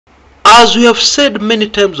As we have said many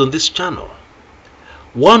times on this channel,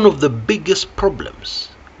 one of the biggest problems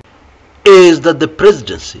is that the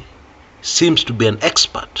presidency seems to be an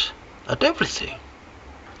expert at everything.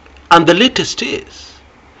 And the latest is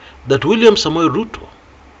that William Ruto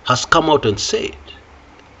has come out and said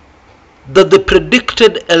that the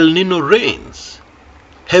predicted El Nino rains,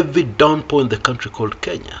 heavy downpour in the country called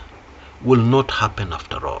Kenya, will not happen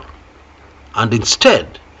after all. And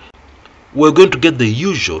instead, we're going to get the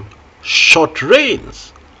usual short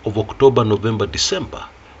rains of October, November, December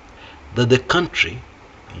that the country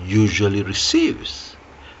usually receives.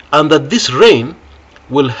 And that this rain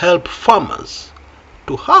will help farmers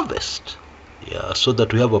to harvest, so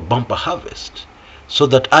that we have a bumper harvest, so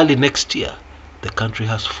that early next year the country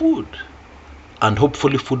has food, and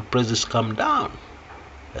hopefully food prices come down,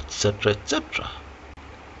 etc., etc.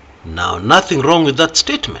 Now, nothing wrong with that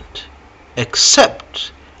statement,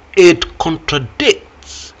 except it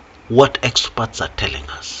contradicts what experts are telling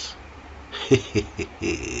us.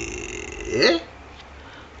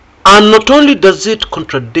 And not only does it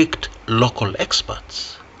contradict local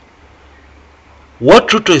experts, what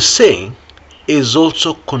Ruto is saying is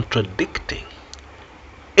also contradicting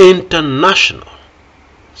international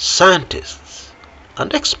scientists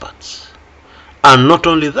and experts. And not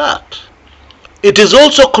only that, it is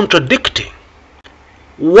also contradicting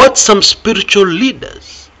what some spiritual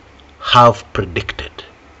leaders have predicted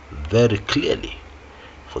very clearly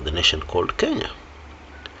for the nation called Kenya.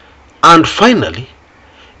 And finally,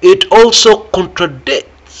 it also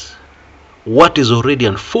contradicts what is already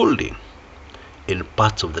unfolding in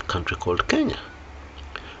parts of the country called Kenya.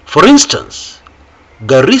 For instance,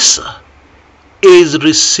 Garissa is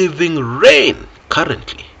receiving rain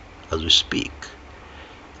currently as we speak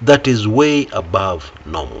that is way above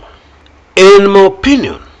normal. In my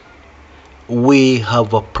opinion, we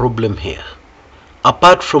have a problem here.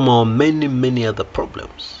 Apart from our many other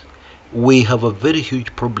problems, we have a very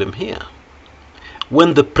huge problem here.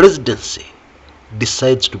 When the presidency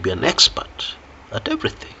decides to be an expert at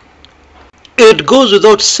everything, it goes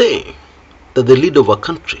without saying that the leader of a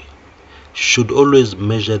country should always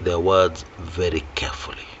measure their words very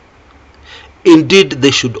carefully. Indeed,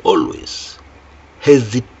 they should always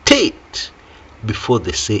hesitate before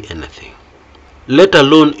they say anything, let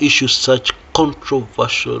alone issue such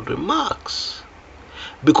controversial remarks.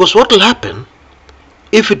 Because what will happen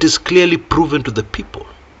if it is clearly proven to the people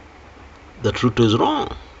that Ruto is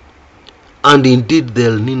wrong, and indeed the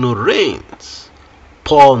El Nino rains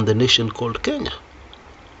pour on the nation called Kenya?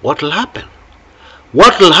 What will happen?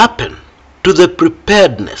 What will happen to the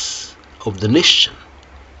preparedness of the nation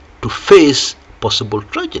to face possible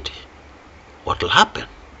tragedy? What will happen?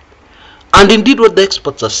 And indeed what the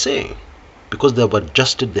experts are saying, because they have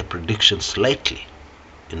adjusted their predictions slightly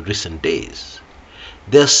in recent days,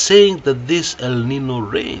 they are saying that these El Nino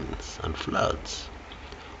rains and floods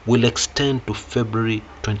will extend to February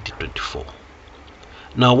 2024.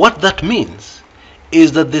 Now what that means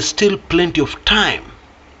is that there's still plenty of time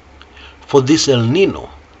for this El Nino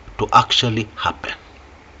to actually happen.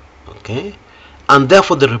 Okay? And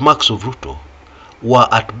therefore the remarks of Ruto were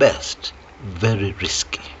at best very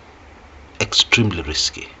risky, extremely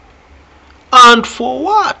risky. And for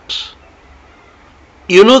what?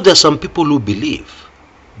 You know, there are some people who believe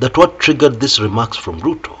that what triggered these remarks from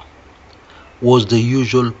Ruto was the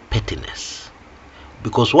usual pettiness.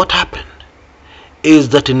 Because what happened is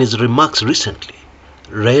that in his remarks recently,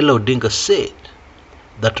 Raila Odinga said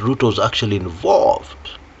that Ruto was actually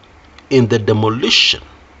involved in the demolition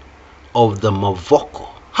of the Mavoko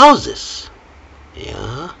houses.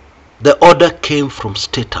 The order came from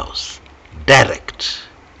State House, direct,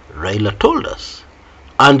 Raila told us.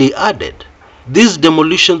 And he added, these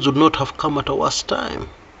demolitions would not have come at a worse time,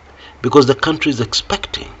 because the country is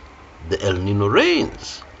expecting the El Nino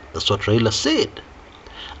rains. That's what Raila said.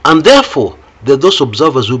 And therefore, there are those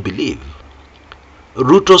observers who believe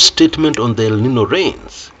Ruto's statement on the El Nino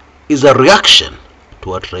rains is a reaction to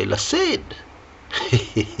what Raila said.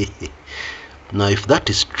 Now, if that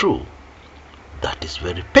is true, that is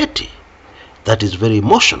very petty. That is very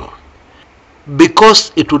emotional.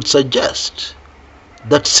 Because it would suggest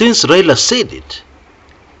that since Raila said it,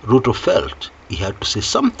 Ruto felt he had to say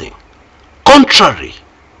something contrary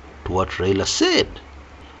to what Raila said.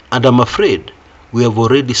 And I'm afraid we have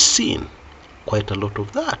already seen quite a lot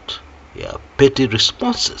of that. Petty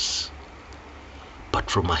responses. But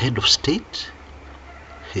from a head of state?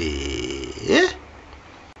 You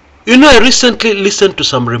know, I recently listened to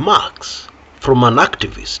some remarks from an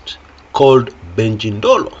activist called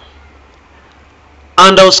Benjindolo,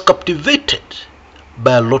 and I was captivated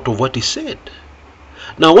by a lot of what he said.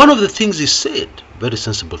 Now, one of the things he said, very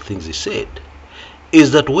sensible things he said,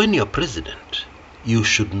 is that when you're president, you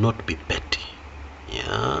should not be petty.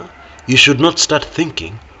 Yeah, you should not start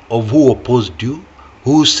thinking of who opposed you,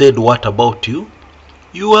 who said what about you.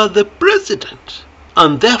 You are the president,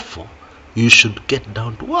 and therefore you should get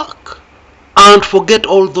down to work and forget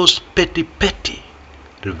all those petty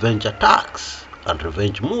revenge attacks and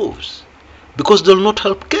revenge moves, because they'll not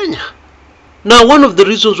help Kenya. Now, one of the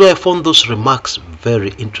reasons why I found those remarks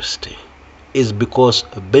very interesting is because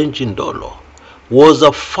Benji Ndolo was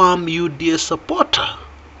a firm UDA supporter.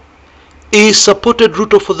 He supported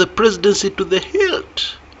Ruto for the presidency to the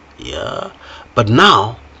hilt. Yeah, but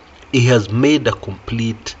now he has made a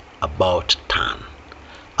complete about turn,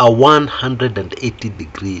 a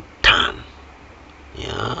 180-degree turn,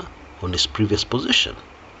 yeah, on his previous position.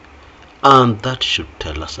 And that should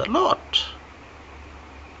tell us a lot,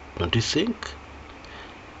 don't you think?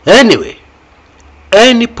 Anyway,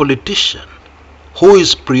 any politician who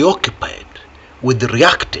is preoccupied with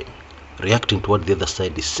reacting to what the other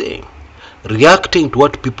side is saying, reacting to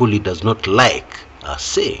what people he does not like are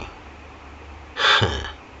saying,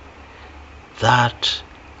 that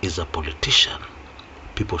is a politician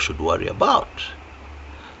people should worry about.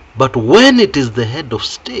 But when it is the head of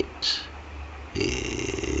state,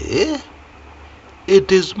 it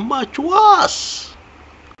is much worse.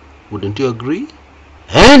 Wouldn't you agree?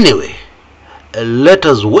 Anyway, let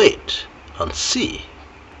us wait and see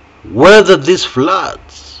whether these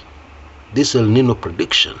floods, this El Nino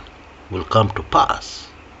prediction, will come to pass,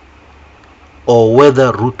 or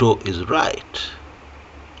whether Ruto is right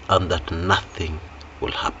and that nothing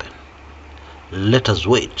will happen. Let us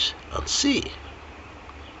wait and see.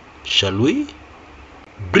 Shall we?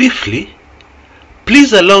 Briefly,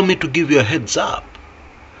 please allow me to give you a heads up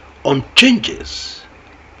on changes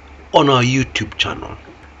on our YouTube channel.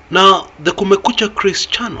 Now, the Kumekucha Chris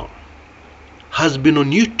channel has been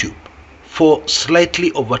on YouTube for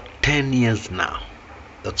slightly over 10 years now.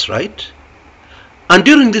 That's right. And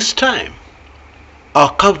during this time,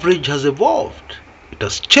 our coverage has evolved. It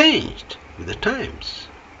has changed with the times.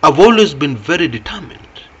 I've always been very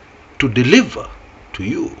determined to deliver to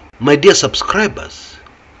you, my dear subscribers,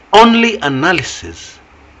 only analysis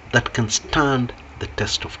that can stand the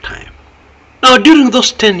test of time. Now, during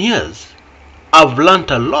those 10 years, I've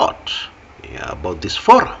learned a lot about this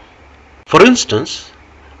forum. For instance,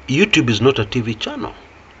 YouTube is not a TV channel.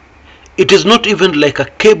 It is not even like a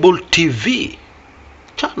cable TV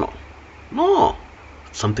channel. No,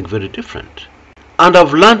 it's something very different. And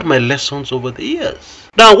I've learned my lessons over the years.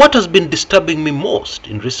 Now, what has been disturbing me most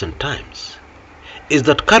in recent times is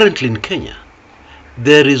that currently in Kenya,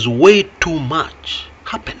 there is way too much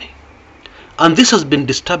happening. And this has been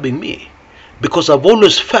disturbing me because I've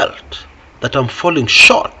always felt that I'm falling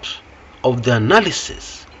short of the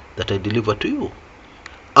analysis that I deliver to you.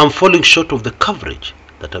 I'm falling short of the coverage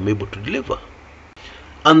that I'm able to deliver.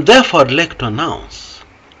 And therefore, I'd like to announce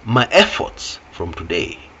my efforts from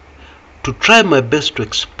today to try my best to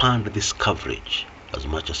expand this coverage as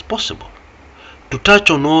much as possible, to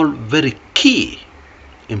touch on all very key,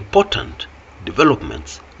 important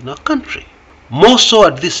developments in our country. More so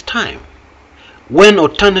at this time, when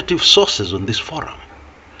alternative sources on this forum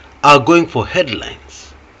are going for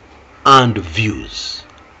headlines and views.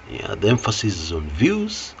 Yeah, the emphasis is on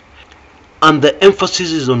views, and the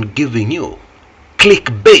emphasis is on giving you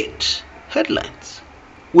clickbait headlines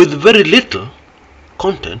with very little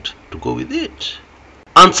content to go with it.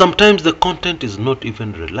 And sometimes the content is not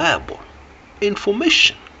even reliable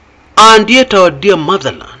information. And yet our dear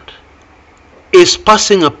motherland is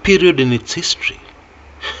passing a period in its history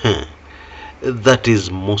that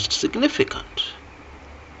is most significant.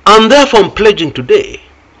 And therefore I'm pledging today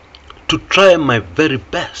to try my very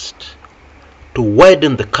best to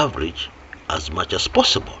widen the coverage as much as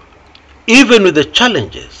possible, even with the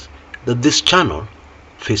challenges that this channel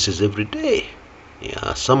faces every day.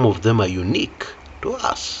 Yeah, some of them are unique to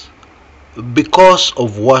us because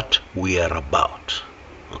of what we are about.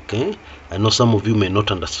 Okay, I know some of you may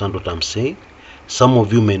not understand what I'm saying, some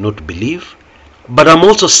of you may not believe, but I'm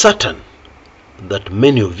also certain that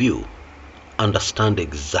many of you understand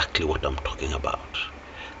exactly what I'm talking about.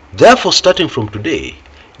 Therefore, starting from today,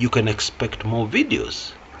 you can expect more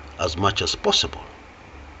videos as much as possible.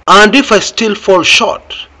 And if I still fall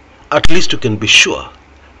short, at least you can be sure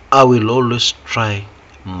I will always try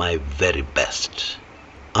my very best.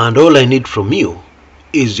 And all I need from you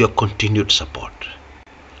is your continued support.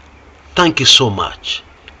 Thank you so much,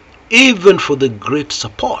 even for the great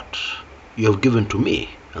support you have given to me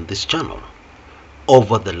and this channel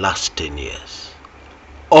over the last 10 years.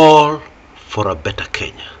 All for a better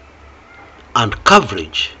Kenya and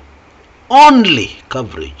coverage, only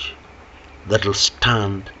coverage, that will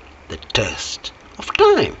stand the test of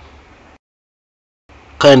time.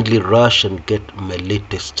 Kindly rush and get my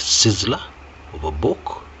latest sizzler of a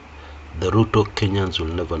book, The Ruto Kenyans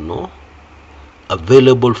Will Never Know,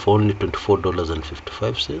 available for only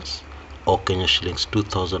 $24.55 or Kenya shillings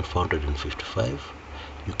 2,455.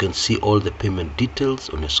 You can see all the payment details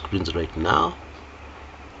on your screens right now.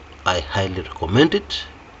 I highly recommend it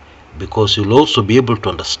because you'll also be able to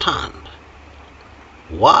understand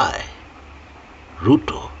why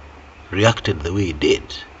Ruto reacted the way he did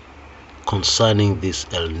concerning this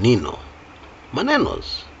El Nino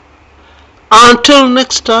manenos. Until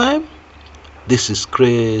next time, this is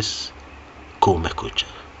Chris Kumekucha.